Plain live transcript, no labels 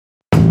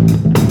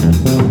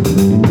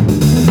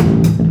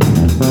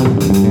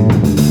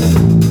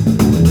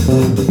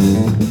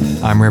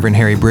I'm Reverend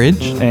Harry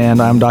Bridge.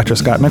 And I'm Dr.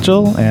 Scott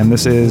Mitchell, and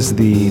this is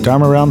the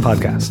Dharma Realm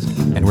Podcast.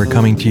 And we're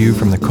coming to you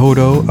from the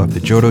Kodo of the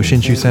Jodo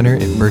Shinshu Center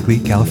in Berkeley,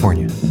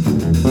 California.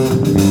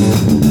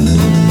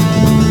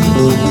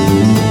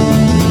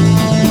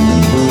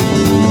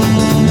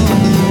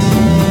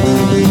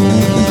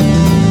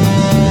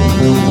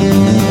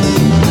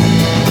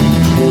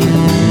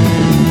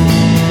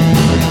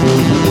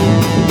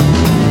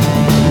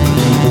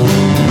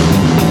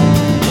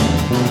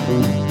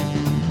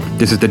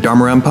 This is the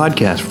Dharma Realm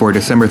Podcast for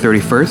December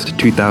 31st,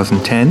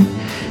 2010,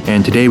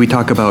 and today we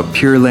talk about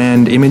Pure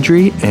Land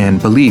imagery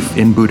and belief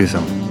in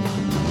Buddhism.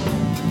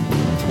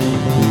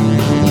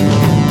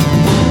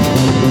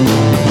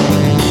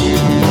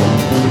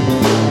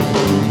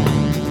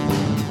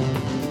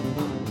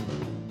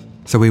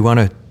 So we want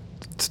to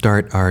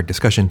start our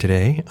discussion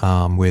today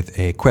with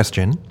a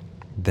question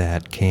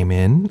that came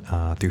in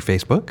through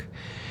Facebook,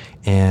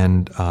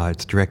 and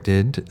it's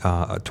directed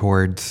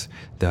towards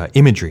the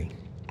imagery.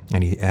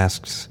 And he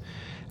asks,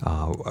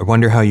 I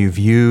wonder how you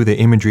view the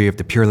imagery of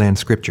the Pure Land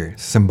scripture.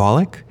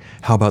 Symbolic?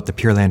 How about the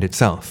Pure Land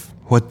itself?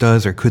 What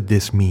does or could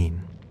this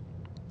mean?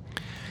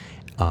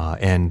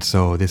 And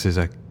so this is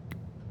an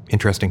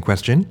interesting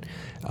question.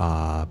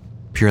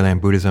 Pure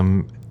Land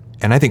Buddhism,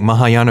 and I think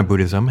Mahayana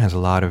Buddhism has a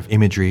lot of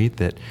imagery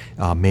that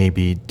may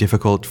be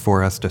difficult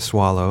for us to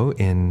swallow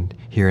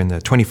here in the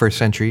 21st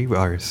century,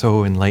 our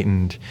so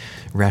enlightened,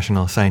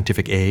 rational,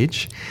 scientific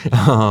age.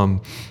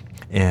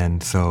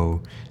 And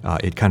so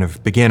it kind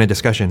of began a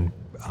discussion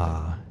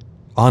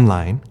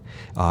online,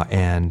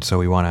 and so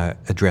we want to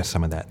address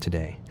some of that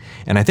today.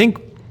 And I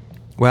think,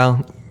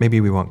 well,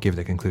 maybe we won't give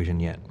the conclusion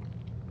yet.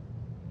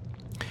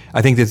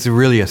 I think it's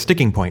really a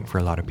sticking point for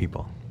a lot of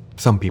people,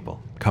 some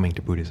people coming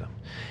to Buddhism.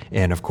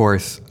 And of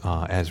course,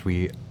 as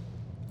we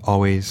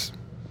always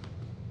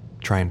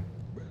try and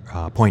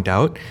point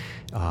out,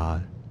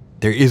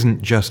 there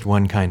isn't just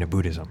one kind of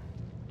Buddhism.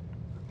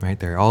 Right?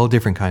 There are all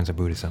different kinds of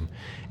Buddhism,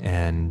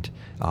 and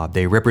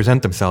they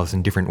represent themselves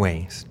in different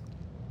ways.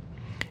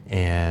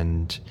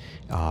 And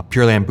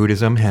Pure Land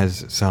Buddhism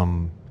has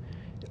some,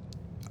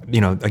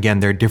 again,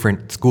 there are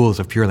different schools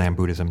of Pure Land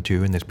Buddhism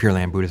too, and there's Pure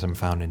Land Buddhism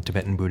found in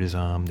Tibetan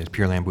Buddhism, there's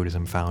Pure Land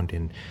Buddhism found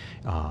in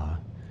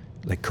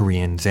like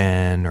Korean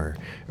Zen or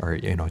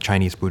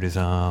Chinese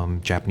Buddhism,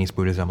 Japanese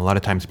Buddhism. A lot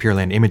of times Pure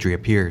Land imagery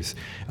appears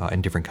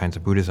in different kinds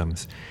of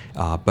Buddhisms.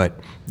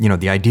 But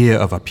the idea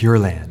of a Pure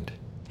Land,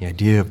 the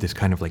idea of this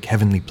kind of like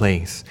heavenly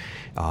place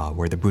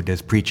where the Buddha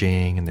is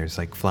preaching, and there's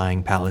like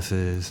flying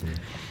palaces and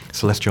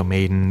celestial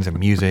maidens and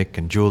music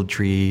and jeweled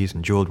trees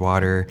and jeweled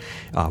water,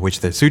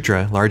 which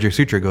the larger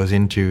sutra goes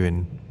into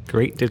in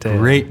great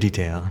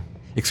detail,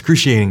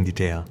 excruciating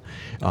detail.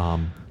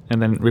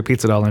 And then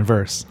repeats it all in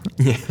verse.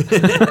 Yeah.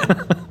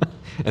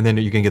 And then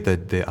you can get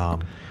the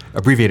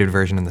abbreviated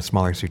version in the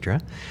smaller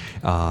sutra.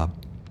 How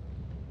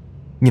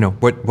do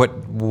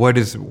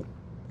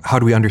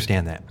we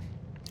understand that?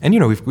 And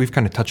we've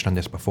kind of touched on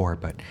this before,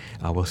 but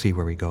we'll see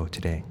where we go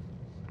today.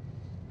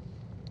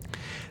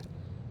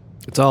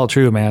 It's all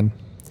true, man.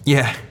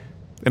 Yeah.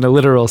 In a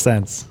literal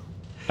sense.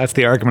 That's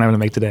the argument I'm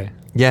going to make today.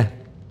 Yeah.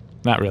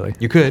 Not really.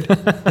 You could.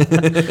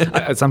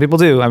 Some people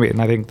do. I mean,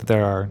 I think that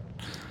there are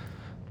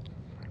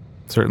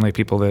certainly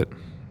people that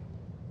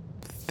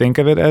think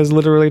of it as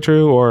literally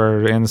true,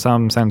 or in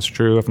some sense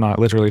true, if not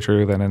literally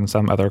true, then in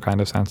some other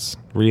kind of sense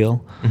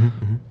real.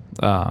 Mm-hmm,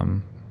 mm-hmm.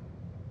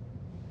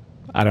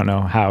 I don't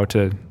know how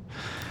to.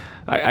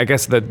 I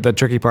guess the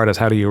tricky part is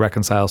how do you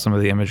reconcile some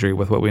of the imagery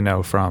with what we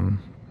know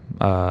from,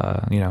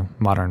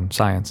 modern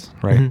science,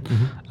 right?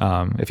 Mm-hmm,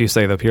 mm-hmm. If you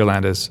say the Pure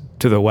Land is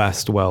to the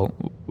west, well,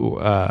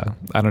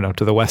 I don't know.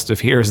 To the west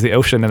of here is the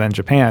ocean, and then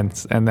Japan,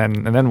 and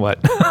then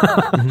what?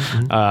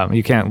 Mm-hmm, mm-hmm.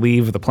 You can't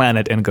leave the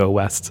planet and go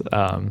west.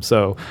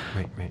 So,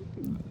 right.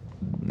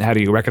 How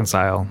do you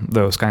reconcile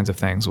those kinds of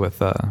things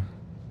with?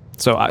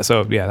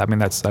 So yeah. I mean,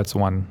 that's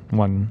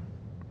one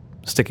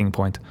sticking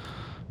point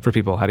for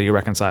people. How do you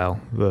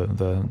reconcile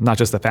the not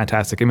just the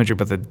fantastic imagery,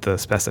 but the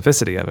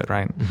specificity of it,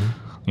 right?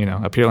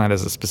 Mm-hmm. A Pure Land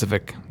is a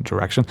specific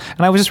direction.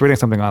 And I was just reading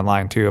something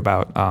online too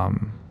about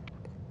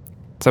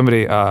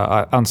somebody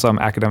on some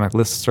academic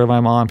listserv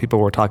I'm on. People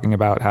were talking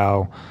about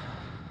how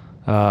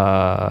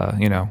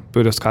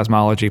Buddhist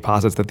cosmology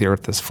posits that the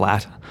Earth is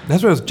flat.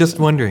 That's what I was just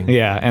wondering.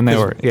 Yeah, and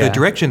the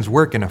directions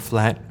work in a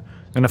flat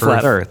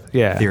Earth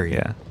theory.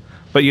 Yeah.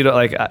 But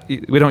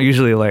we don't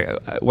usually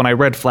when I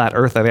read flat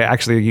Earth, I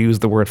actually use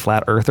the word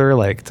flat earther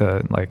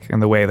in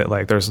the way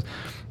that there's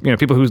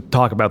people who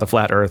talk about the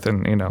flat Earth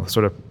and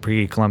sort of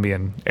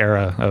pre-Columbian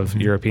era of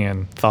mm-hmm.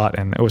 European thought,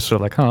 and it was sort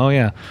of like, oh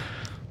yeah,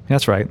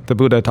 that's right, the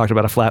Buddha talked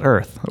about a flat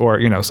Earth,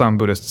 or some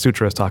Buddhist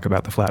sutras talk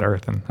about the flat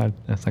Earth, and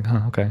it's like,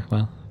 oh okay,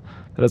 well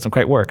that doesn't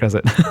quite work, does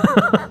it?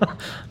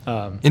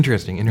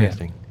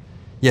 Interesting.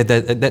 Yeah,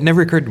 that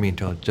never occurred to me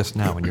until just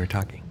now when you were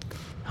talking,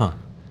 huh?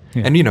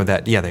 Yeah. And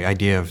the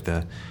idea of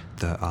the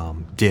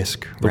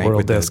disc, right? World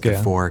with disc, the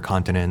 4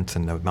 continents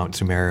and the Mount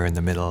Sumeru in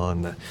the middle,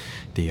 and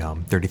the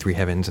 33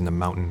 heavens and the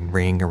mountain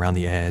ring around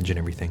the edge and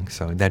everything.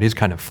 So that is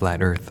kind of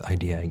flat Earth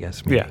idea, I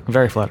guess. Maybe. Yeah,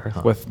 very flat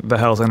Earth with the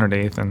hells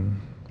underneath,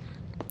 and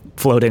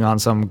floating on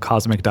some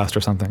cosmic dust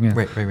or something. Yeah.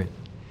 Right.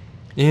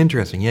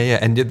 Interesting. Yeah.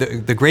 And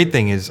the great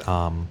thing is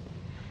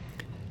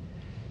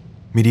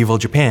medieval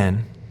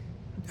Japan,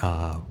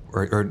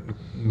 or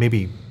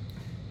maybe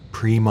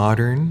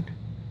pre-modern,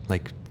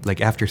 like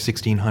after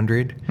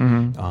 1600,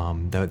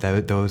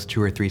 those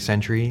 2 or 3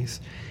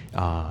 centuries,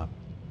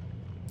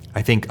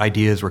 I think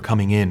ideas were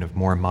coming in of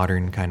more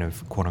modern kind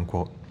of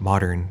quote-unquote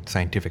modern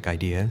scientific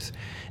ideas.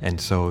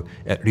 And so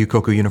at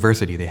Ryukoku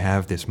University, they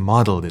have this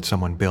model that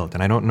someone built.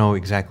 And I don't know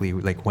exactly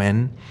like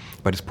when,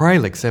 but it's probably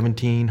like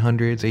 1700s,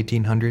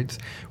 1800s,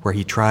 where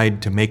he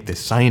tried to make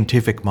this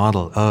scientific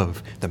model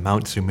of the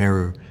Mount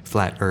Sumeru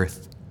flat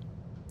Earth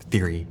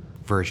theory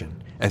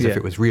version, as if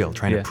it was real,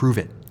 trying to prove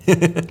it.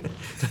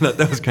 So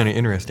that was kind of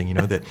interesting,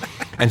 that,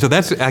 and so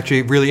that's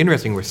actually really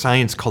interesting, with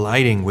science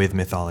colliding with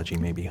mythology,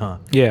 maybe, huh?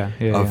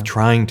 Of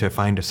trying to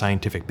find a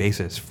scientific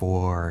basis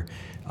for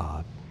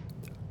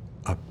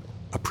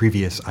a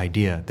previous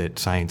idea that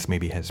science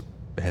maybe has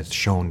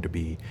shown to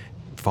be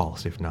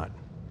false, if not,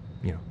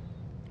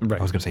 Right.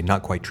 I was going to say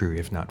not quite true,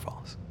 if not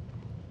false.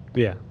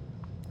 Yeah.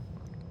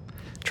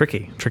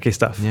 Tricky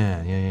stuff.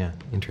 Yeah.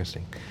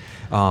 Interesting.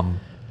 I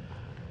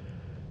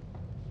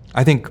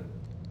think.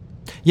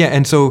 Yeah,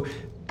 and so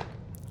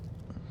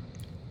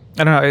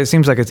I don't know. It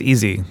seems like it's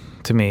easy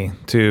to me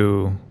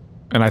to,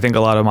 and I think a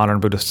lot of modern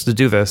Buddhists to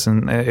do this,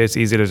 and it's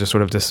easy to just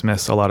sort of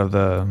dismiss a lot of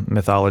the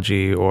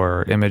mythology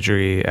or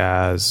imagery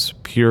as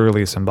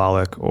purely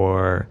symbolic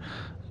or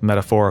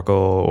metaphorical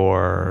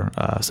or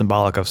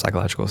symbolic of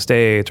psychological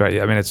states,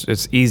 right? I mean,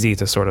 it's easy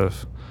to sort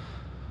of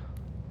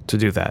to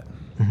do that.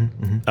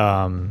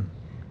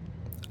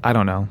 I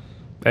don't know.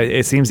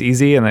 It seems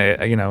easy, and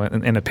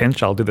in a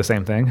pinch, I'll do the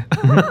same thing.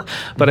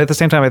 But at the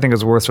same time, I think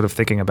it's worth sort of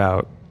thinking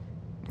about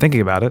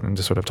it and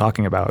just sort of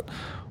talking about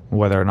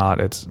whether or not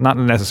it's not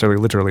necessarily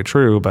literally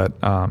true, but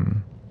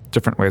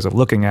different ways of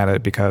looking at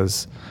it,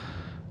 because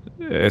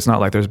it's not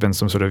like there's been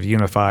some sort of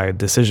unified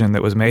decision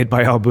that was made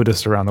by all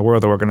Buddhists around the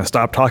world that we're going to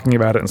stop talking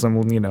about it in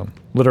some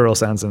literal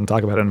sense and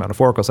talk about it in a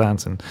metaphorical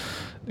sense. And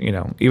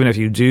even if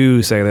you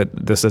do say that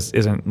this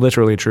isn't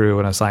literally true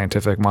in a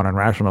scientific, modern,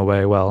 rational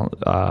way, well,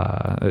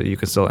 you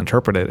can still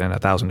interpret it in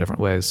 1,000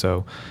 different ways.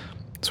 So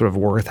it's sort of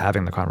worth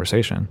having the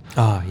conversation.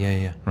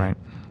 Yeah. Right.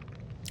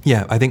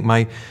 Yeah, I think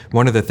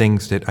one of the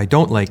things that I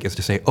don't like is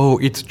to say, oh,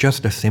 it's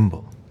just a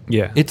symbol.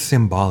 Yeah. It's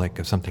symbolic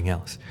of something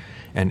else.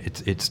 And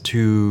it's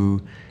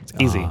too... It's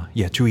easy.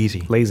 Too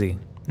easy. Lazy.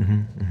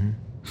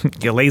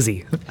 You're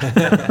lazy.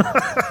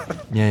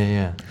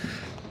 Yeah.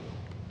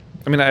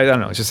 I mean, I don't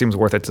know. It just seems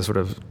worth it to sort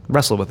of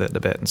wrestle with it a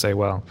bit and say,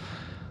 well,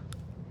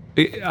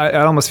 it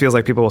almost feels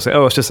like people will say,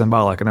 oh, it's just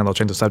symbolic, and then they'll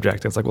change the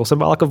subject. It's like, well,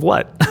 symbolic of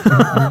what?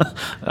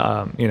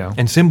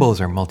 And symbols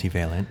are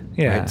multivalent.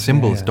 Yeah. Right?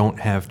 Symbols don't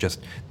have just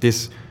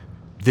this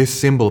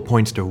symbol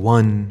points to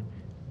one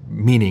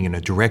meaning in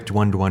a direct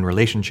one-to-one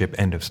relationship,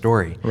 end of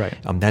story. Right.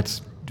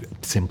 That's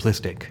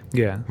simplistic.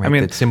 Yeah. Right? I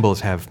mean, that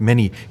symbols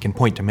can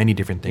point to many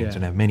different things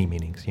and have many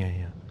meanings. Yeah.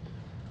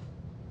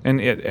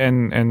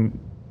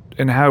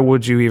 And how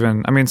would you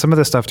even? I mean, some of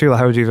this stuff too.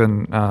 How would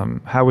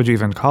you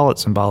even call it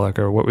symbolic,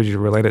 or what would you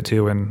relate it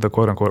to in the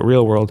quote unquote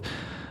real world?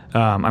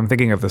 I'm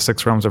thinking of the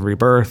 6 realms of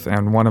rebirth,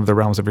 and one of the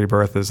realms of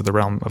rebirth is the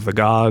realm of the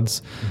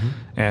gods.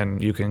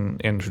 And you can,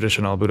 in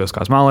traditional Buddhist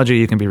cosmology,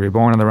 you can be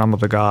reborn in the realm of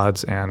the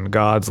gods, and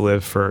gods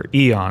live for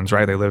eons,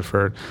 right? They live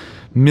for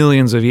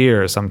millions of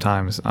years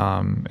sometimes,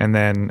 and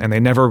they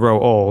never grow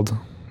old.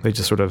 They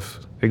just sort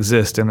of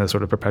exist in this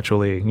sort of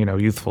perpetually,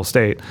 youthful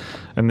state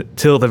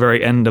until the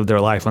very end of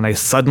their life, when they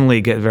suddenly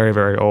get very,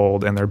 very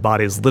old and their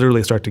bodies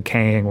literally start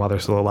decaying while they're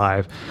still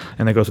alive,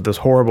 and they go through this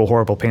horrible,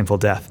 horrible, painful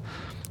death.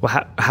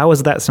 Well, how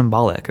is that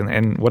symbolic,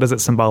 and what is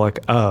it symbolic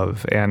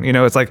of? And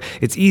it's like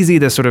it's easy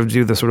to sort of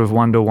do the sort of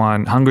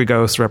one-to-one. Hungry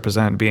ghosts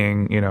represent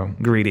being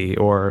greedy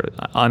or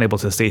unable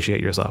to satiate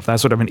yourself.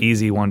 That's sort of an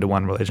easy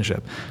one-to-one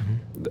relationship.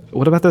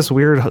 What about this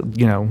weird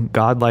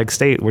godlike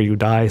state where you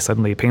die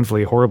suddenly,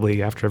 painfully,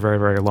 horribly after a very,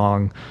 very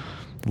long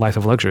life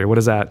of luxury? What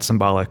is that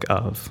symbolic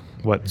of?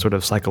 What sort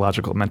of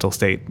psychological, mental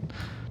state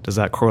does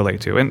that correlate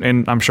to?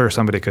 And I'm sure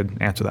somebody could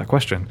answer that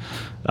question,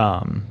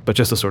 but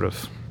just to sort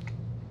of.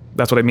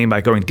 That's what I mean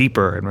by going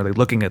deeper and really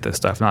looking at this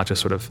stuff, not just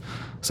sort of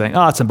saying,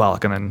 oh, it's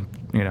symbolic, and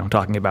then,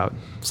 talking about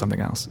something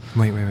else.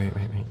 Wait.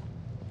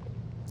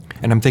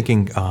 And I'm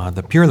thinking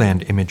the Pure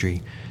Land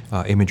imagery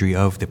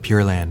of the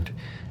Pure Land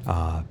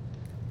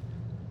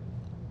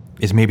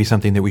is maybe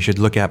something that we should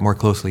look at more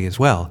closely as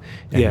well,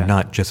 and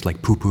not just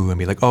like poo-poo and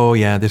be like, oh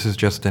yeah, this is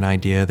just an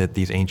idea that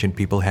these ancient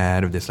people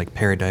had of this like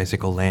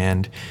paradisical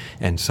land,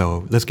 and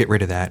so let's get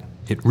rid of that.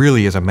 It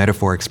really is a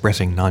metaphor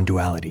expressing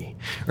non-duality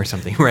or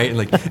something, right?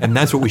 And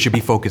that's what we should be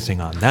focusing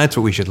on. That's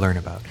what we should learn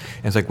about.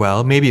 And it's like,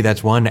 well, maybe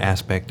that's one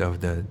aspect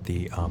of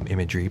the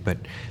imagery, but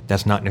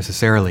that's not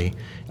necessarily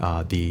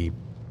all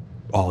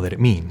that it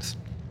means.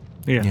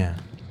 Yeah.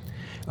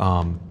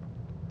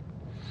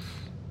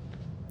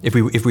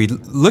 If we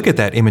look at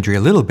that imagery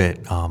a little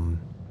bit, the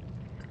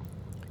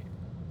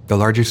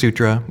larger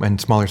sutra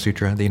and smaller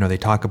sutra, they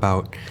talk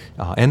about,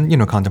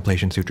 and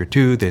Contemplation Sutra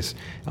too, this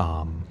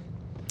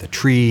the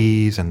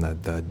trees and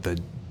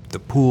the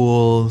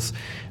pools.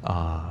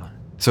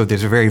 So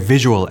there's a very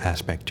visual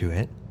aspect to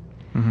it.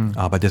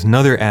 But there's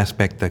another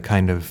aspect, the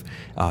kind of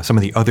some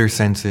of the other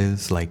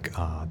senses, like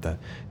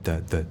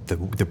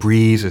the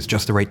breeze is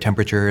just the right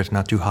temperature. It's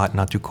not too hot,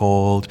 not too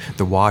cold.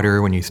 The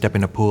water, when you step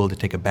in a pool to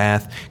take a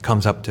bath,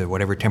 comes up to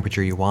whatever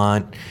temperature you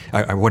want,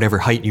 or whatever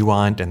height you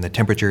want, and the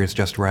temperature is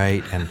just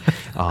right. And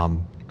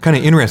kind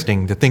of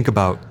interesting to think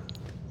about.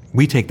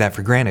 We take that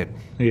for granted.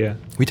 Yeah.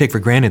 We take for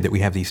granted that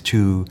we have these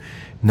two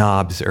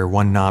knobs or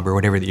one knob or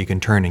whatever that you can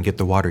turn and get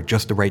the water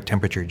just the right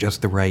temperature,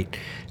 just the right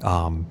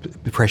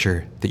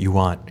pressure that you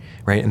want,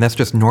 right? And that's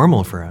just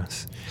normal for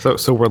us.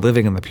 So we're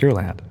living in the Pure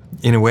Land.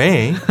 In a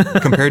way,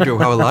 compared to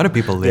how a lot of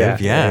people live,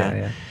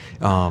 Yeah.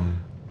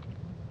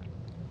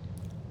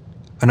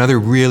 Another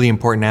really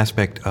important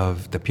aspect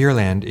of the Pure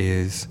Land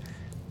is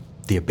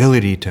the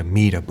ability to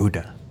meet a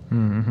Buddha,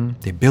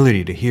 the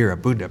ability to hear a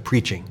Buddha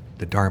preaching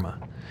the Dharma.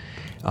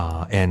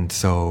 And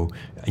so,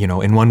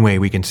 in one way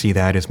we can see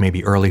that as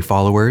maybe early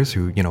followers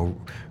who,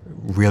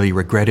 really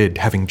regretted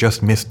having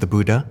just missed the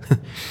Buddha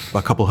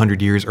a couple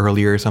hundred years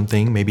earlier or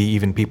something. Maybe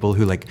even people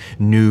who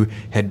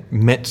had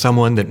met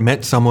someone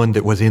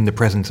that was in the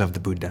presence of the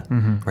Buddha,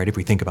 right? If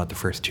we think about the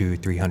first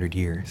 200-300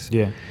 years,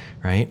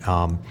 right?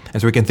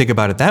 And so we can think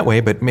about it that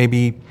way, but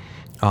maybe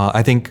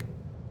I think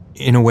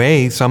in a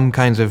way some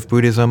kinds of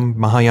Buddhism,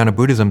 Mahayana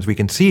Buddhisms, we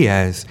can see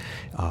as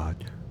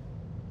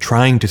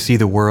trying to see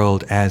the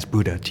world as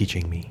Buddha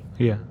teaching me.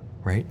 Yeah.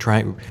 Right?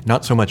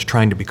 Not so much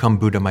trying to become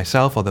Buddha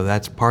myself, although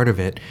that's part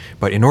of it,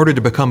 but in order to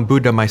become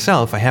Buddha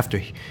myself, I have to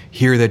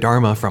hear the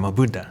Dharma from a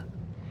Buddha.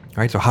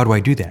 Right? So how do I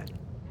do that?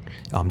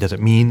 Does it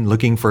mean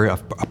looking for a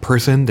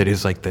person that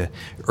is like the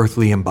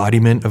earthly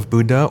embodiment of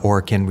Buddha,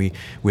 or can we,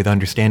 with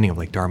understanding of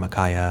like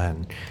Dharmakaya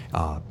and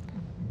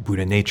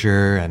Buddha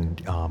nature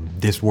and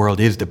this world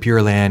is the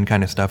Pure Land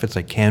kind of stuff, it's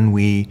like, can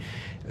we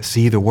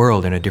see the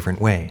world in a different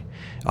way?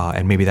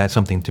 And maybe that's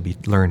something to be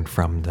learned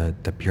from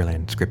the Pure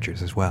Land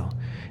scriptures as well.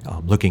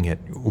 Looking at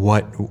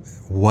what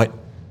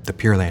the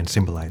Pure Land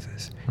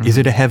symbolizes. Is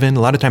it a heaven? A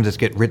lot of times it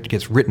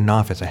gets written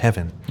off as a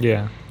heaven.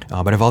 Yeah.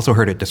 But I've also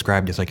heard it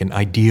described as like an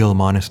ideal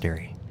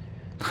monastery.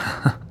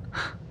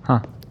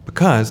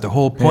 Because the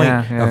whole point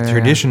of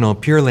traditional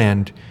Pure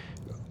Land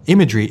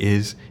imagery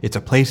is it's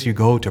a place you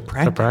go to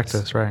practice. To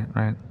practice,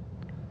 right.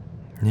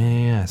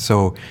 Yeah.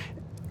 So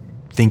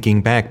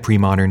thinking back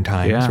pre-modern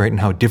times, right, and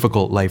how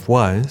difficult life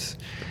was,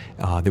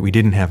 that we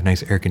didn't have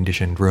nice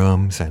air-conditioned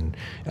rooms and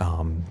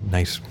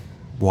nice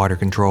water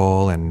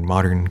control and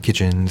modern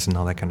kitchens and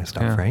all that kind of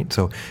stuff, right?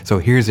 So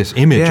here's this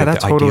image of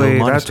the ideal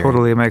monastery. That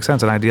totally makes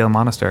sense. An ideal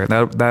monastery.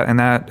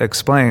 That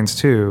explains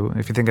too.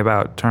 If you think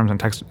about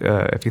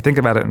if you think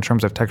about it in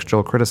terms of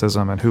textual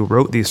criticism and who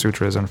wrote these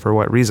sutras and for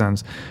what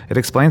reasons, it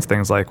explains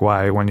things like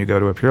why when you go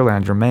to a Pure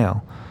Land you're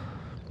male,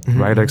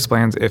 right? It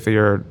explains if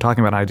you're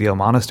talking about an ideal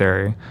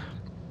monastery,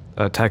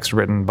 a text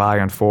written by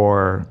and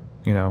for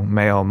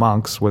male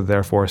monks would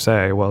therefore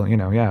say, well,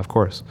 of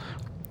course,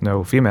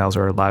 no females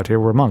are allowed here.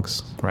 We're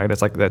monks, right?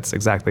 It's like that's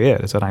exactly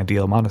it. It's an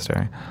ideal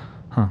monastery.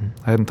 I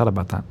hadn't thought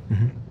about that.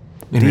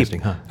 Interesting,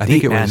 deep. huh? I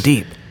think it was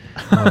deep.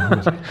 Who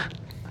was it?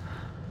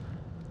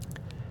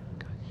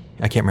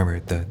 I can't remember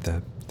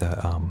the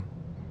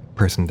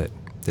person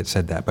that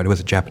said that, but it was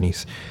a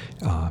Japanese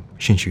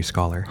Shinshu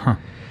scholar.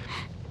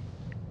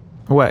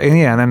 Well,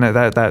 and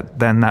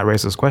then that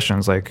raises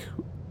questions like,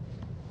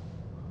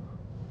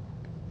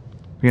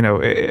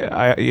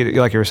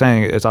 like you were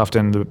saying, it's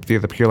often the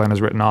Pure Land is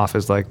written off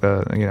as like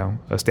a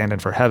stand-in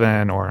for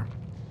heaven, or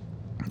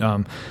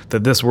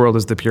that this world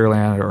is the Pure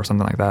Land, or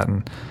something like that.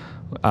 And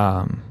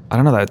I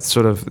don't know. That's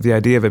sort of the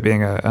idea of it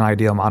being an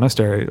ideal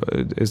monastery.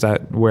 Is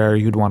that where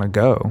you'd want to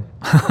go?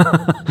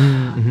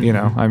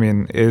 I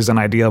mean, is an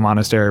ideal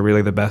monastery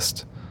really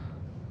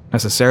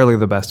necessarily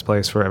the best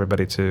place for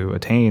everybody to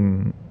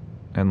attain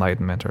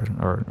enlightenment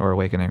or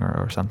awakening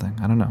or something?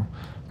 I don't know.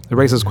 It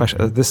raises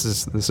questions. This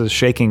is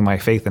shaking my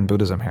faith in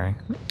Buddhism, Harry.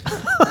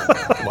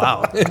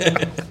 Wow.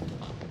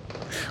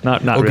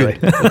 Not really.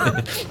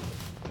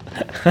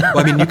 Well,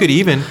 I mean, you could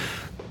even,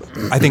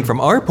 I think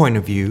from our point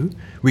of view,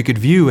 we could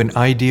view an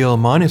ideal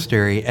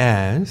monastery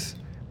as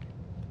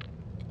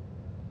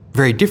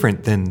very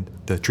different than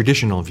the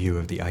traditional view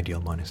of the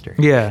ideal monastery.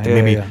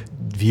 Maybe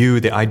view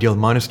the ideal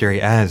monastery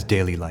as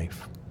daily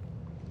life.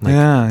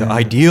 The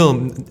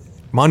ideal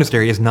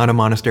monastery is not a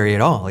monastery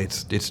at all.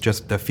 It's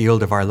just the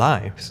field of our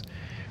lives,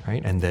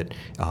 right? And that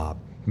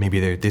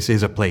maybe this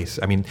is a place.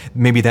 I mean,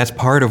 maybe that's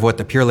part of what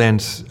the Pure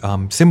Land's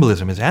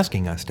symbolism is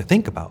asking us to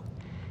think about.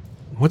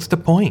 What's the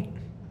point?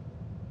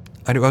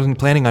 I wasn't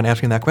planning on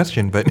asking that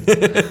question, but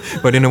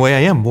but in a way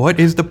I am. What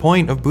is the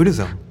point of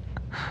Buddhism?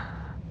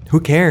 Who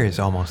cares,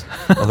 almost?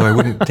 Although I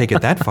wouldn't take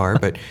it that far,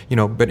 but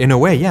but in a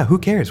way, who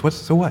cares?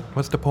 What's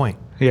the point?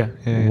 Yeah.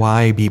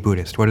 Why be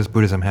Buddhist? What does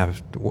Buddhism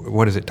have?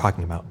 What is it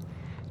talking about?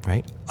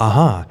 Right?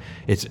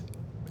 It's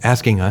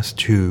asking us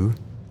to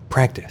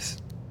practice.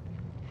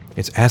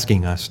 It's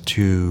asking us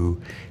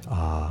to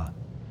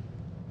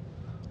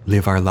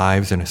live our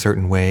lives in a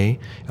certain way,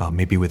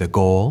 maybe with a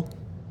goal,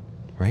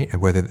 right?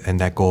 And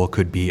that goal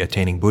could be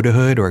attaining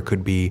Buddhahood, or it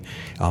could be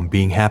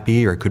being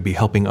happy, or it could be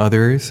helping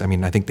others. I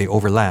mean, I think they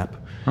overlap,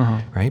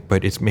 right?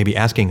 But it's maybe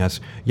asking us,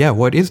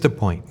 what is the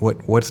point?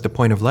 What's the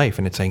point of life?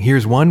 And it's saying,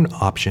 here's one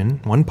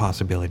option, one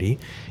possibility.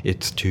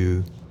 It's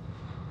to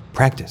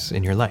practice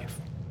in your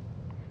life,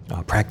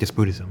 practice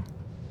Buddhism,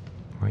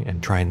 right?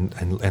 And try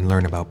and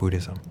learn about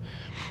Buddhism.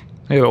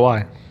 Hey, but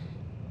why?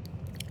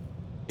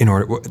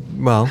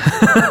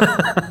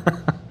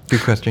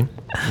 Good question.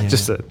 Yeah.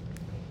 Just to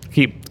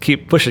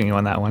keep pushing you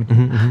on that one,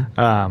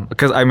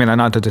 because I mean,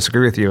 not to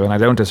disagree with you, and I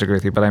don't disagree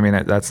with you, but I mean,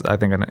 I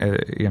think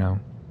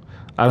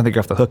I don't think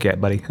you're off the hook yet,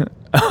 buddy.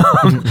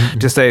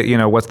 Just say,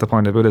 what's the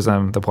point of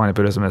Buddhism? The point of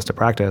Buddhism is to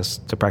practice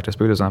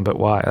Buddhism, but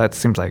why? That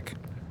seems like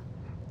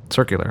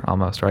circular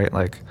almost, right?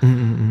 Like,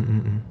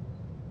 and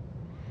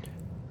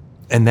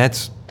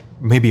that's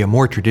maybe a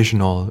more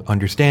traditional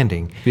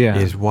understanding.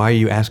 Is why are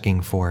you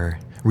asking for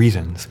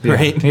reasons,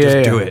 right?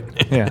 Just do it.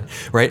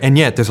 Right? And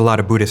yet there's a lot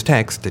of Buddhist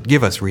texts that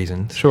give us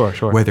reasons. Sure.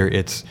 Whether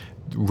it's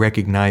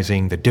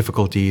recognizing the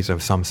difficulties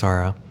of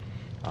samsara.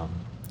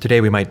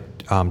 Today we might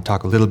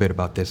talk a little bit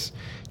about this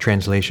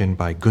translation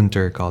by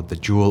Gunther called The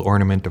Jewel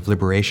Ornament of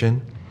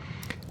Liberation,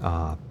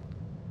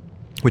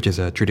 which is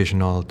a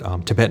traditional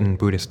Tibetan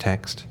Buddhist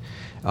text.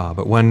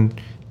 But one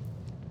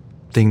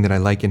thing that I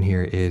like in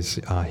here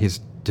is his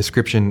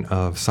description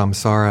of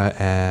samsara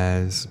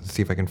as, let's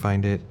see if I can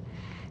find it.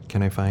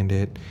 Can I find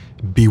it?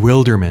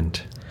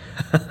 Bewilderment.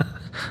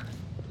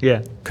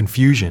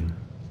 Confusion.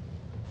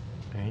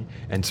 Right?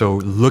 And so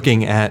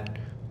looking at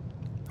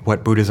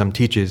what Buddhism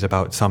teaches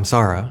about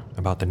samsara,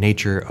 about the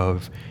nature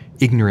of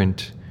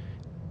ignorant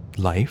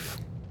life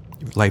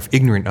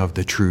ignorant of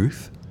the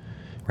truth,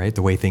 right?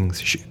 The way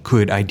things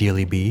could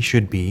ideally be,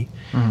 should be,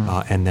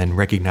 and then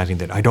recognizing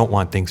that I don't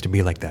want things to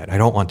be like that. I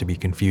don't want to be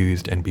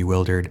confused and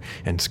bewildered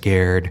and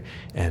scared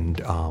and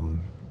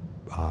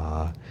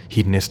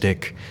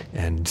hedonistic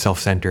and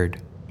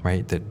self-centered,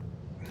 right? That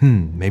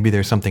maybe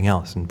there's something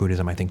else. And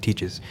Buddhism, I think,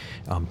 teaches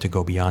to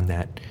go beyond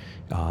that,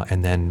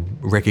 and then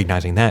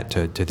recognizing that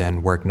to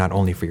then work not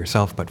only for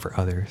yourself but for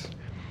others.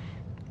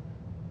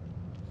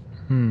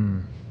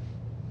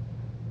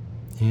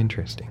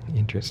 Interesting.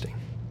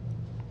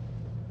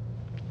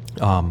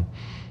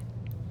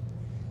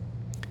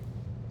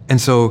 And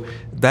so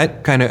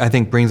that kind of, I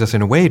think, brings us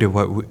in a way to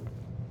what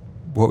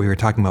we were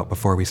talking about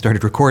before we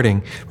started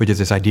recording, which is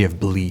this idea of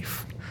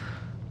belief.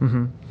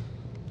 And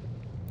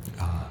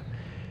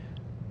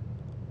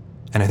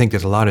I think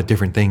there's a lot of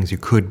different things you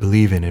could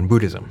believe in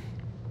Buddhism,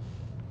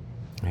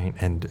 right?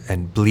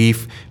 And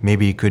belief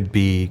maybe could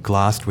be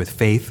glossed with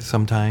faith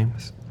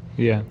sometimes.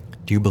 Yeah.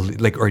 Do you believe,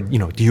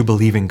 do you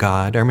believe in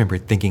God? I remember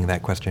thinking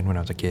that question when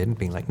I was a kid and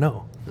being like,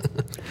 no,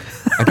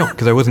 I don't,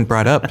 because I wasn't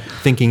brought up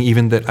thinking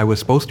even that I was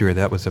supposed to, or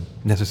that was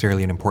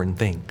necessarily an important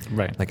thing.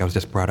 Right. Like I was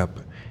just brought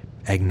up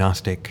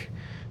agnostic,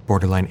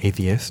 borderline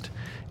atheist.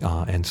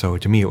 And so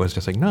to me, it was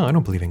just like, no, I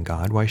don't believe in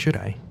God. Why should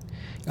I?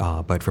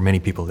 But for many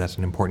people, that's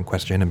an important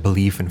question. And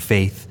belief and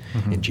faith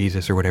in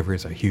Jesus or whatever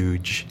is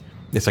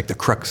it's like the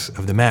crux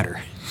of the matter.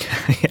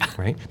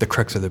 Right? The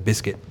crux of the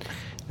biscuit,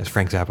 as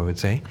Frank Zappa would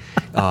say.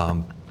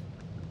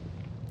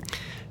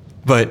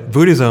 But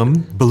Buddhism,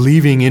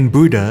 believing in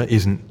Buddha,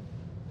 isn't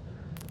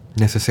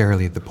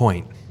necessarily the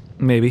point.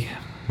 Maybe.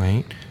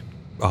 Right?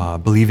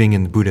 Believing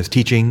in Buddha's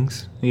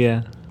teachings.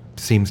 Yeah.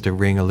 Seems to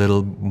ring a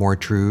little more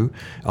true,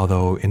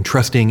 although in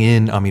trusting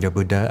in Amida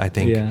Buddha, I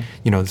think,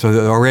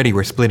 so already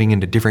we're splitting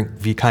into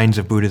different kinds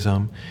of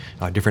Buddhism,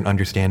 different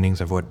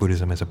understandings of what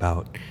Buddhism is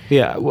about.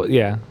 Yeah, well,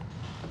 yeah.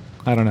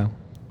 I don't know.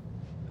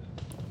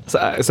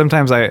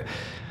 Sometimes I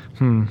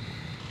don't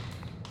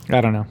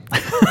know.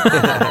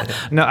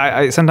 No,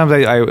 I sometimes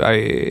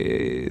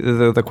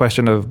the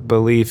question of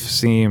belief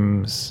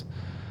seems...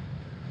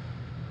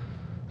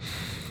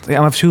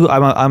 I'm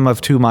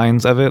of two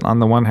minds of it. On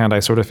the one hand,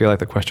 I sort of feel like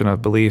the question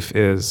of belief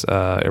is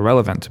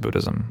irrelevant to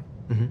Buddhism,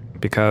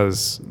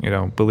 because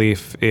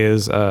belief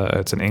is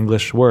it's an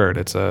English word.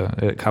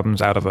 It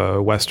comes out of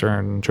a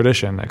Western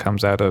tradition. It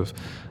comes out of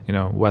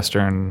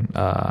Western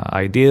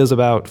ideas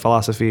about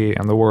philosophy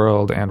and the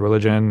world and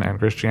religion and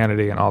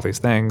Christianity and all these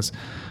things.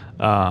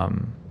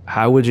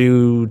 How would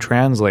you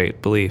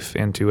translate belief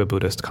into a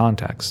Buddhist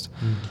context?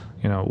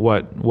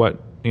 What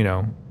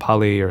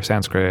Pali or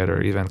Sanskrit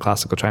or even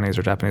classical Chinese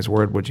or Japanese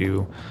word would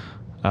you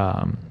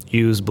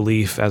use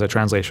belief as a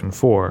translation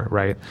for,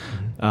 right?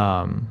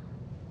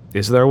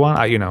 Is there one?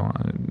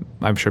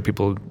 I'm sure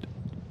people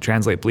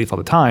translate belief all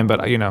the time,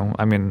 but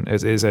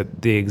is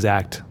it the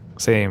exact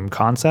same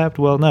concept?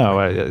 Well,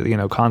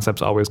 no.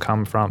 Concepts always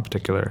come from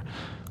particular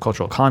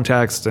cultural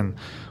context, and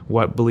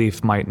what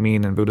belief might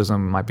mean in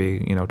Buddhism might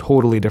be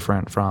totally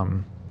different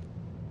from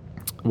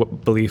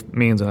what belief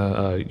means in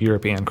a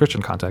European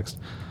Christian context.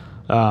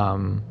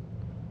 And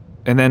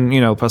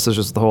then, plus there's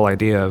just the whole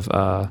idea of,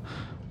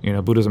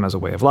 Buddhism as a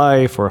way of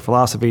life or a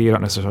philosophy. You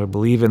don't necessarily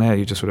believe in it.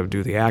 You just sort of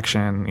do the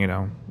action,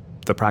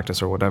 the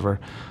practice or whatever.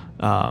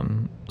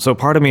 So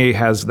part of me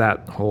has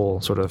that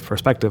whole sort of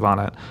perspective on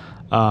it.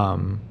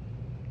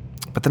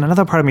 But then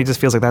another part of me just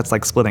feels like that's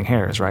like splitting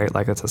hairs, right?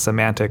 Like it's a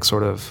semantic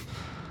sort of,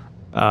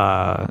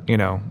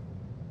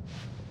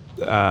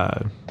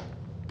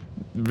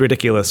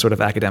 ridiculous sort of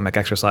academic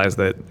exercise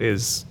that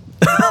is,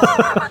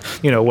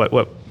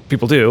 what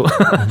people do.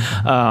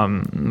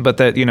 But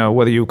that,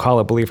 whether you call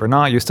it belief or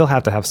not, you still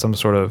have to have some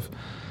sort of,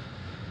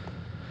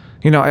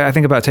 I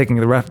think about taking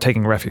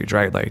refuge,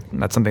 right? Like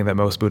that's something that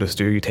most Buddhists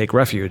do. You take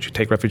refuge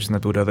in the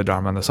Buddha, the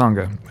Dharma, and the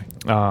Sangha.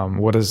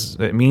 What does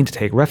it mean to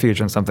take refuge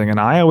in something? And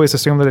I always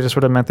assumed that it just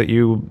sort of meant that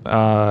you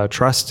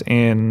trust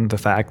in the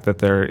fact that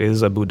there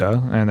is a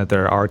Buddha and that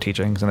there are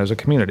teachings and there's a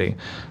community.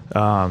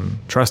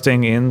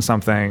 Trusting in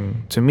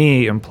something, to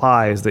me,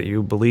 implies that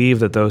you believe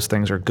that those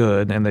things are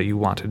good and that you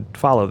want to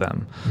follow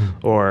them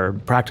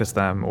or practice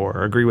them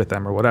or agree with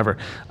them or whatever.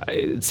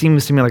 It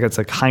seems to me like it's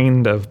a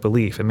kind of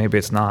belief, and maybe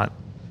it's not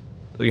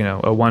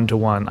a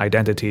one-to-one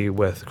identity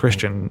with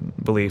Christian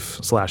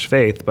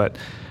belief/faith, but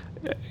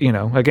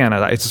again,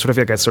 it's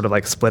sort of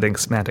like splitting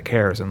semantic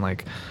hairs, and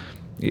like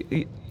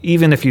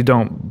even if you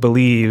don't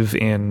believe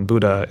in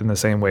Buddha in the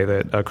same way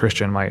that a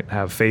Christian might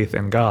have faith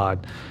in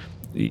God,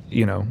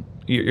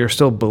 you're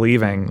still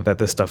believing that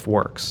this stuff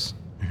works,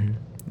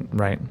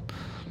 right?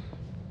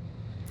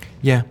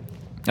 Yeah.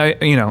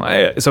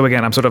 So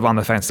again, I'm sort of on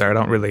the fence there.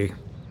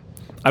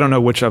 I don't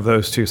know which of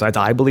those two sides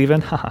I believe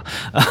in.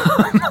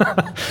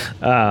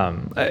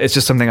 It's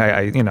just something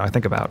I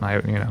think about, and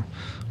I'm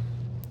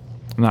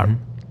not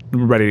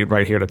ready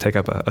right here to take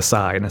up a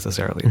side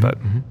necessarily,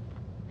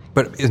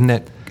 but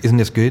isn't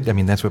this good? I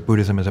mean, that's what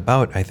Buddhism is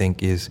about. I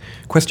think is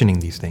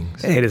questioning these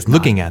things. It is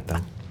looking at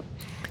them.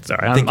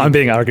 Sorry, I'm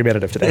being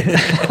argumentative today.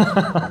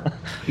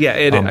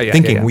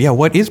 Thinking,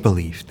 what is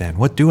belief then?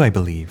 What do I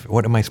believe?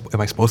 What am I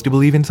supposed to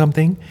believe in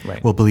something?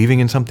 Right. Will believing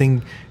in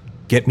something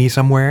get me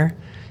somewhere?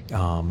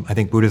 I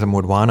think Buddhism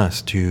would want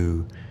us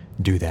to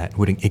do that,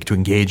 to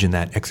engage in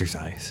that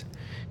exercise,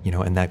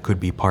 and that could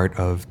be part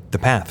of the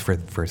path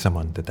for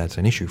someone that's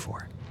an issue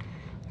for.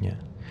 Yeah,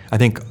 I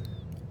think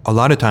a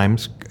lot of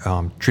times,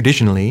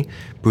 traditionally,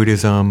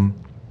 Buddhism,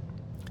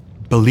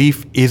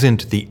 belief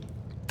isn't the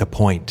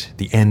point,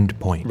 the end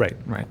point.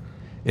 Right.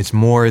 It's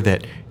more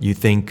that you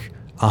think,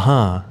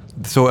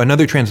 So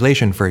another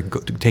translation for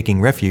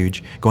taking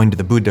refuge, going to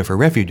the Buddha for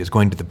refuge, is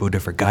going to the Buddha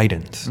for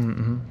guidance.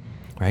 Mm-hmm.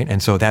 Right?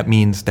 And so that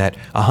means that,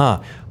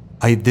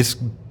 this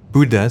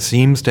Buddha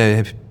seems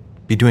to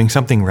be doing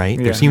something right.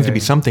 There seems to be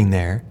something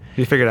there.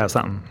 You figured out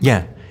something.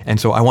 Yeah. And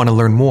so I want to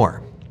learn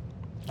more.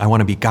 I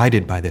want to be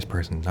guided by this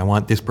person. I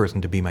want this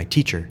person to be my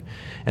teacher.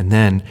 And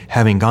then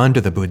having gone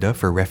to the Buddha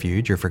for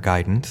refuge or for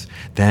guidance,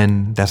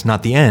 then that's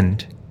not the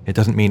end. It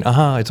doesn't mean,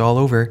 it's all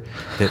over.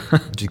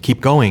 That to keep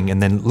going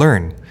and then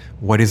learn.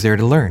 What is there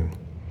to learn?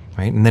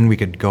 Right? And then we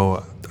could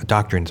go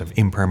doctrines of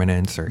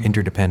impermanence or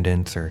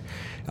interdependence or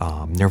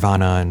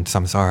nirvana and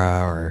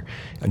samsara or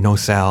no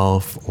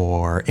self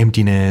or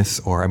emptiness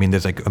or,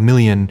 there's like a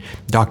million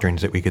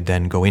doctrines that we could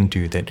then go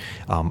into that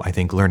I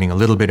think learning a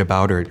little bit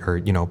about or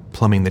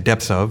plumbing the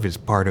depths of is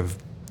part of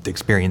the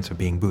experience of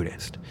being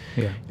Buddhist.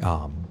 Yeah.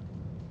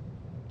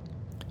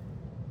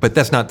 But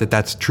that's not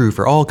that's true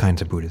for all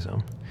kinds of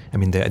Buddhism.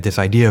 This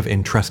idea of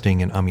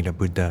entrusting in Amida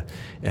Buddha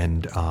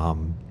and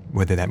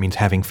whether that means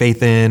having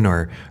faith in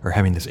or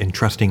having this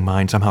entrusting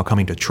mind, somehow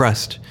coming to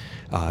trust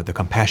the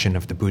compassion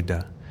of the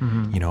Buddha.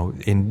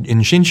 Mm-hmm. In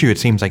Shinshu, it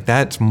seems like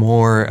that's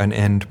more an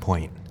end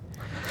point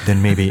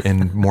than maybe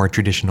in more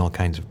traditional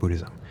kinds of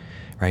Buddhism,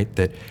 right?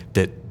 That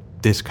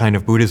this kind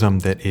of Buddhism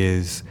that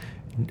is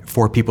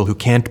for people who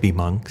can't be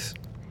monks,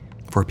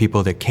 for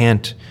people that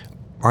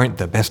aren't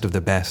the best of the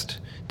best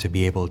to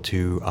be able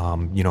to,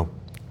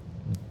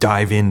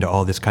 dive into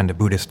all this kind of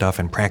Buddhist stuff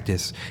and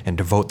practice and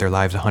devote their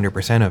lives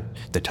 100% of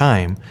the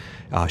time.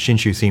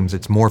 Shinshu seems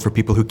it's more for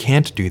people who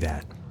can't do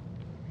that.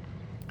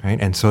 Right?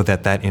 And so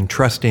that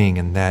entrusting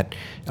and that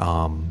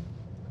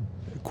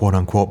quote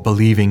unquote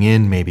believing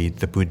in maybe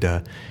the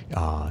Buddha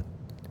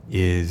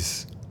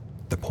is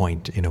the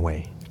point in a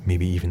way,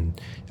 maybe even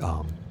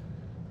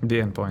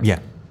the end point. Yeah.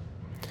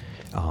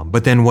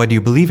 But then what do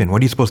you believe in?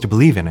 What are you supposed to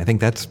believe in? I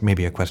think that's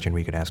maybe a question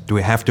we could ask. Do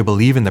I have to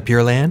believe in the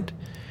Pure Land?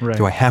 Right.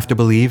 Do I have to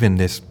believe in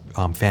this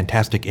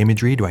fantastic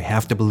imagery? Do I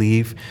have to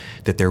believe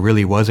that there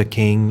really was a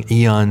king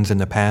eons in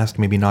the past,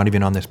 maybe not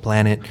even on this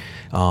planet,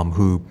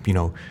 who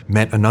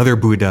met another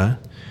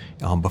Buddha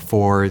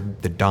before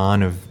the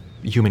dawn of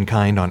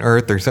humankind on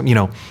Earth, or something?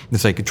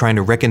 It's like trying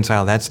to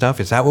reconcile that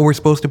stuff. Is that what we're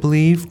supposed to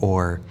believe,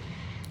 or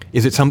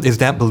is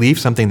that belief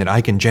something that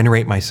I can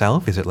generate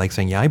myself? Is it like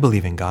saying, I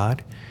believe in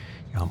God,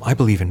 I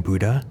believe in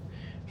Buddha,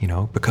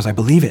 because I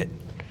believe it.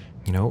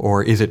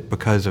 Or is it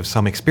because of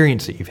some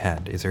experience that you've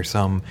had? Is there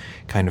some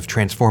kind of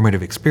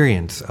transformative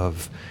experience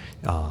of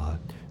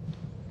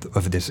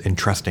this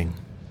entrusting?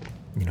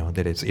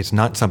 That it's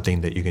not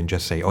something that you can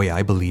just say,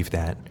 I believe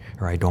that,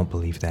 or I don't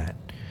believe that.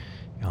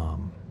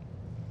 And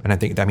I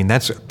think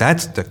that's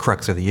the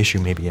crux of the issue,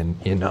 maybe in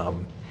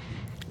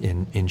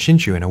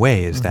Shinshu in a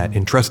way, is that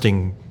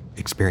entrusting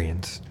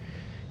experience.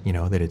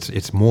 That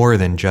it's more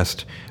than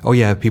just,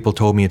 people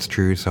told me it's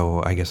true,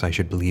 so I guess I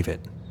should believe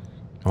it.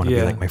 I want to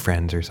be like my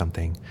friends or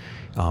something.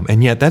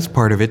 And yet that's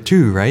part of it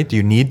too, right? Do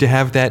you need to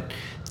have that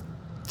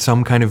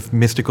some kind of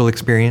mystical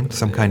experience,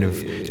 some kind of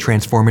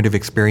transformative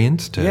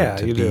experience to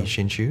be do.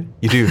 Shinshu?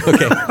 You do?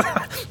 Okay.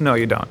 No,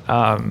 you don't.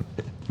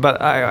 But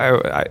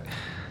I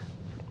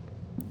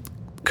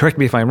correct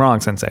me if I'm wrong,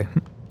 Sensei.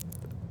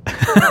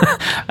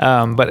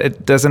 But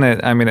it doesn't.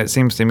 It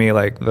seems to me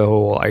like the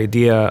whole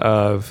idea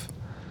of,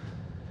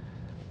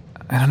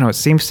 I don't know. It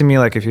seems to me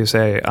like if you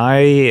say, I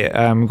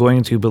am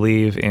going to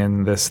believe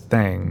in this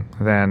thing,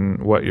 then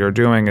what you're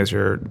doing is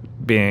you're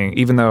being,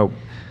 even though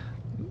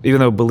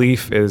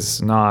belief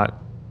is a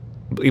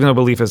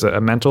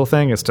mental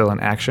thing, it's still an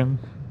action.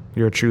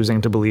 You're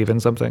choosing to believe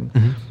in something.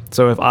 Mm-hmm.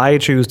 So if I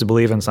choose to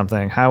believe in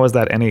something, how is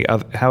that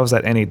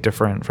any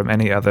different from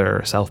any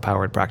other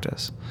self-powered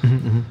practice?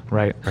 Mm-hmm.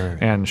 Right?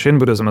 And Shin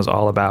Buddhism is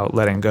all about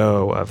letting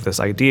go of this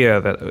idea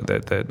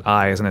that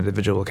I as an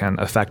individual can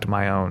affect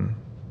my own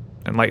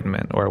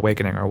enlightenment or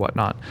awakening or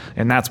whatnot.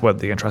 And that's what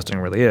the entrusting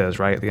really is,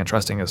 right? The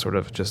entrusting is sort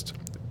of just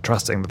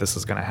trusting that this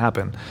is going to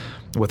happen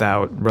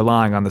without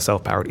relying on the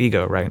self-powered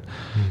ego, right?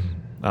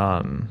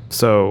 Mm-hmm.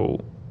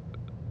 So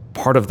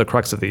part of the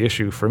crux of the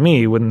issue for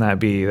me, wouldn't that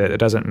be that it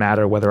doesn't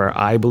matter whether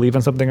I believe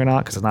in something or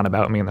not because it's not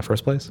about me in the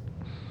first place?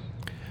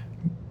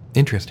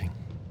 Interesting.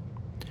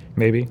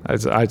 Maybe.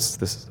 This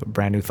is a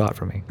brand new thought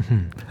for me.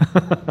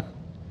 Mm-hmm.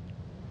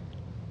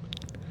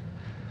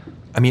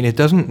 It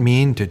doesn't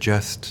mean to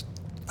just...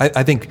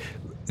 I think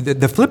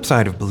the flip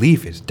side of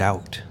belief is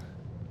doubt,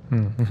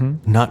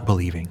 not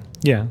believing.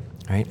 Yeah.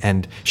 Right?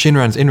 And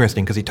Shinran's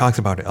interesting because he talks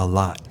about it a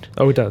lot.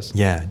 Oh, it does?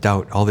 Yeah,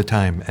 doubt all the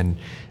time. And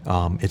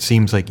it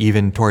seems like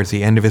even towards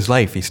the end of his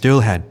life, he still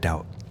had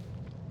doubt.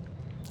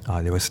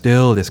 There was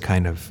still this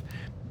kind of,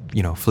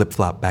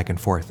 flip-flop back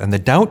and forth. And the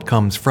doubt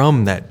comes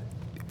from that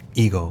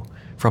ego,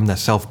 from the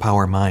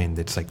self-power mind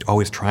that's like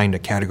always trying to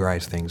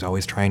categorize things,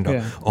 always trying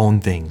to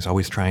own things,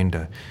 always trying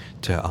to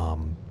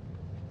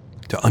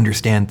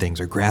understand things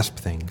or grasp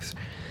things.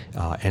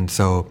 And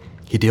so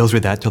he deals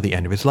with that till the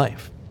end of his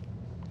life.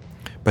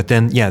 But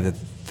then,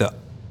 the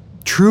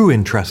true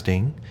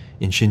entrusting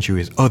in Shinshu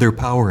is other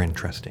power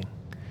entrusting,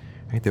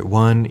 right? That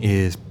one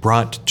is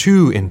brought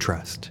to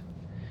entrust.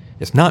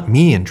 It's not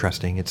me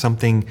entrusting, it's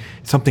something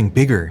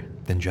bigger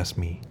than just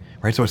me,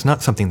 right? So it's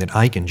not something that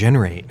I can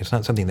generate, it's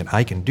not something that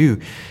I can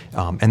do.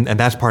 And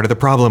that's part of the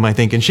problem, I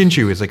think, in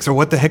Shinshu is like, so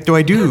what the heck do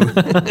I do?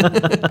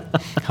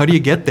 How do you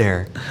get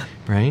there,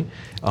 right?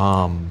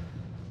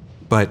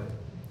 But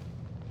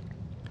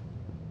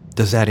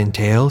does that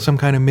entail some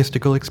kind of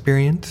mystical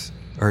experience?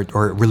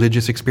 Or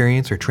religious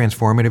experience or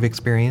transformative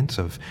experience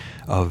of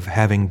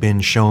having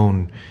been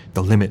shown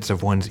the limits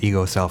of one's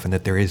ego self and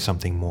that there is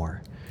something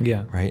more.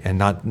 Yeah. Right? And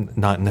not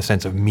in the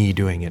sense of me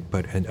doing it,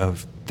 but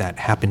of that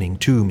happening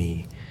to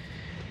me.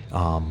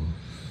 This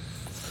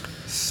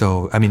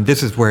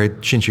is where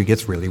Shinshu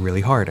gets really,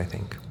 really hard, I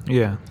think.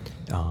 Yeah.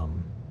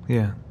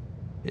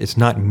 It's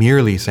not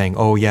merely saying,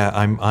 oh yeah,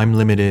 I'm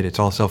limited, it's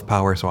all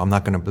self-power, so I'm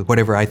not going to,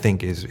 whatever I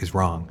think is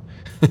wrong.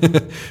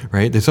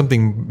 Right? There's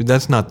something,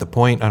 that's not the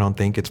point, I don't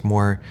think. It's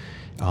more...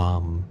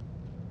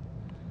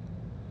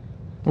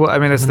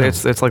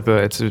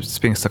 it's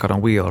being stuck on a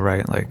wheel,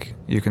 right? Like,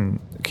 you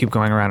can keep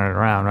going around and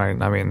around, right?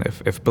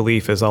 If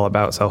belief is all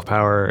about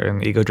self-power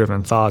and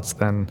ego-driven thoughts,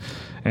 and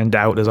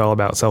doubt is all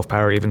about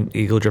self-power, even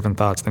ego-driven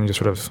thoughts, then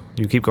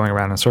you keep going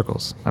around in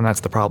circles. And that's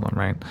the problem,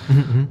 right?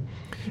 Mm-hmm.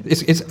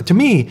 It's to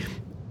me...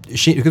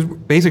 because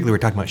basically we're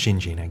talking about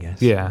Shinjin, I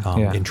guess. Yeah.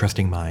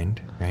 Entrusting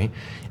mind, right?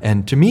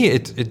 And to me,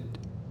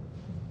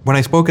 when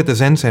I spoke at the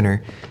Zen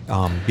Center,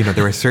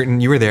 there were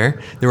you were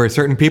there were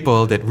certain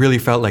people that really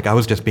felt like I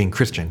was just being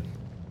Christian,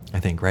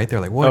 I think, right? They're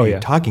like, what are you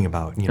talking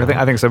about?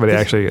 I think somebody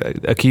actually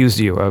accused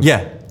you of...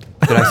 Yeah,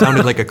 that I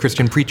sounded like a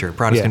Christian preacher,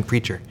 Protestant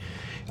preacher.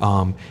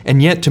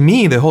 And yet, to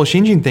me, the whole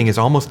Shinjin thing is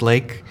almost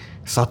like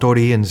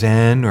Satori and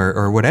Zen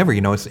or whatever,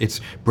 it's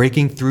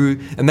breaking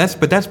through,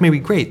 but that's maybe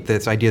great,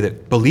 this idea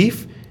that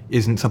belief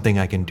isn't something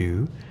I can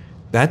do.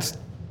 That's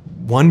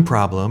one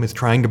problem, is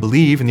trying to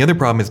believe, and the other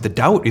problem is the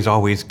doubt is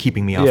always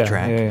keeping me off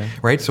track,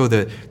 right? So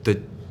the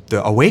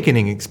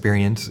awakening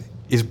experience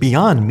is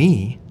beyond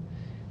me.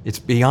 It's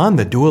beyond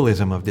the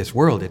dualism of this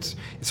world.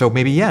 So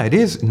maybe it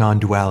is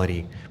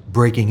non-duality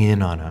breaking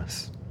in on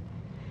us,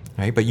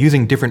 right? But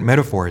using different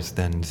metaphors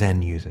than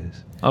Zen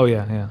uses. Oh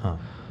yeah. Huh.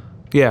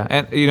 Yeah,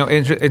 and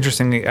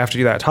interestingly,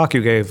 after that talk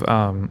you gave,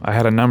 I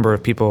had a number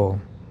of people,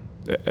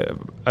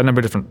 a number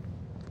of different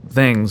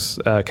things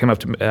came up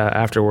to me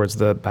afterwards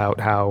about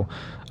how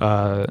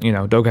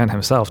Dogen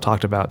himself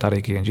talked about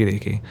Dariki and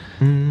Jiriki.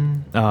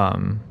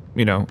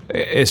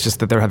 It's just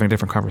that they're having a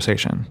different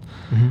conversation,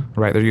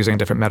 right? They're using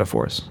different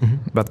metaphors,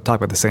 but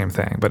talk about the same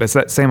thing. But it's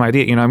that same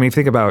idea.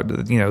 Think about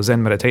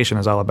Zen meditation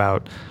is all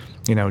about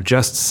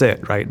just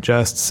sit, right?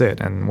 Just sit.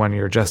 And when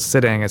you're just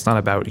sitting, it's not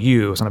about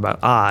you. It's not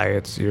about I.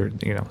 It's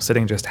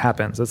sitting just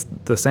happens. It's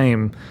the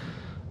same.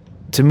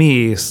 To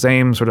me,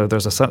 same sort of.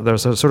 There's a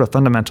sort of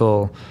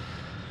fundamental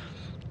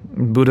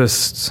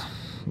Buddhist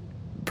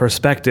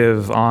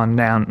perspective on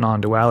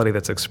non-duality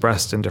that's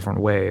expressed in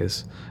different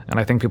ways. And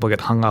I think people get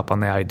hung up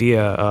on the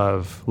idea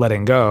of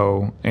letting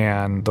go,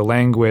 and the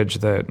language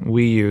that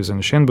we use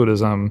in Shin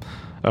Buddhism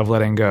of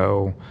letting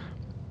go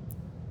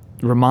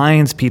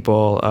reminds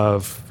people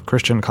of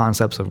Christian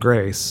concepts of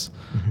grace.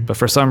 But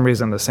for some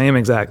reason, the same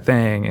exact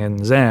thing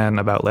in Zen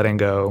about letting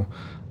go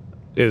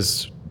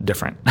is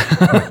different.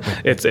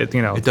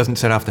 It doesn't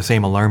set off the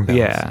same alarm bells.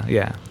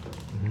 Yeah.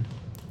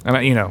 And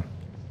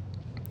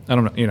I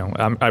don't know.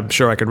 I'm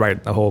sure I could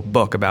write a whole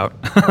book about,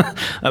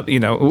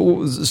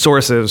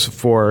 sources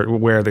for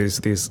where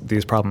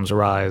these problems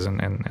arise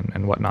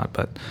and whatnot.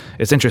 But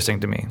it's interesting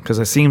to me because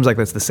it seems like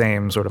that's the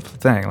same sort of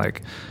thing.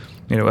 Like,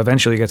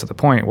 eventually you get to the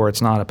point where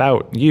it's not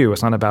about you.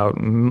 It's not about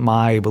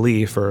my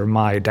belief or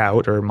my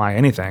doubt or my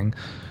anything.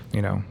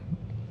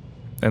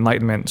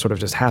 Enlightenment sort of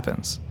just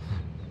happens.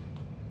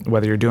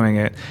 Whether you're doing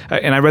it,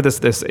 and I read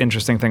this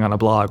interesting thing on a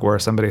blog where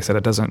somebody said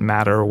it doesn't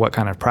matter what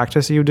kind of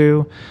practice you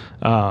do.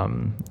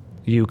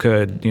 You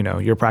could,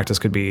 your practice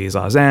could be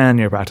Zazen,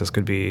 your practice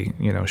could be,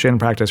 Shin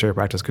practice, your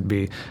practice could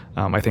be,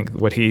 I think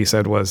what he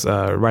said was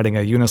riding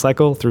a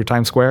unicycle through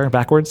Times Square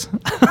backwards.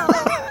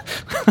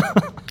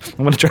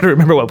 I'm going to try to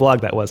remember what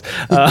blog that was.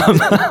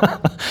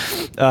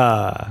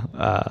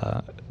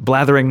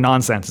 Blathering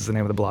Nonsense is the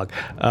name of the blog.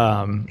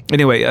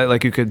 Anyway,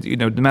 like you could,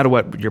 no matter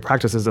what your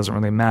practice is, doesn't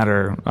really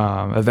matter.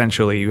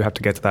 Eventually, you have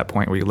to get to that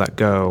point where you let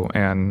go,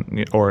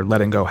 or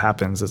letting go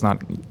happens. It's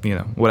not,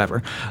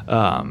 whatever.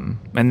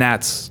 And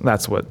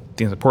that's what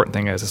the important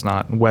thing is. It's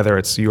not whether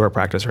it's your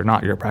practice or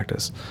not your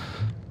practice.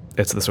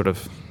 It's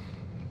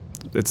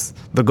it's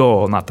the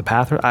goal, not the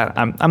path.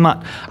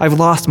 I've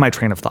lost my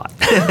train of thought.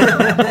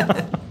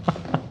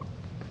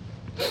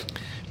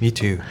 Me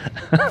too.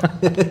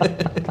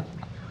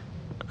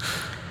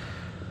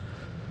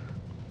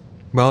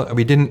 Well,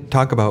 we didn't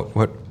talk about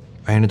what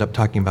I ended up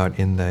talking about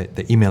in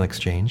the email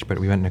exchange, but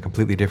we went in a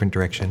completely different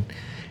direction.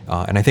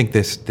 And I think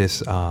this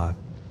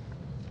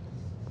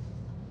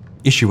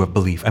issue of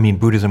belief,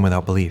 Buddhism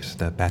Without Beliefs,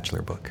 the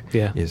Bachelor book,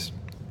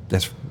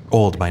 that's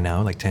old by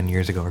now, like 10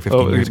 years ago or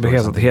 15 years ago.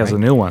 He has a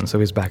new one, so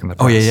he's back in the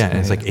press. Oh, yeah. And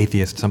it's like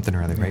atheist something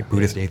or other, right?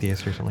 Buddhist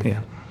atheist or something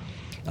like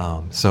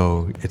that.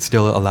 So it's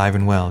still alive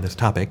and well, this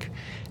topic.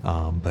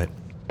 But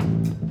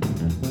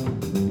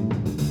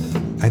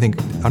I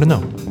don't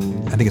know.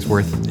 I think it's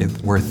worth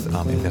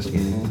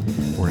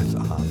investigating, worth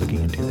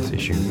looking into this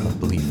issue of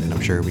belief, and I'm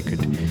sure we could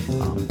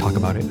talk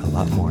about it a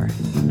lot more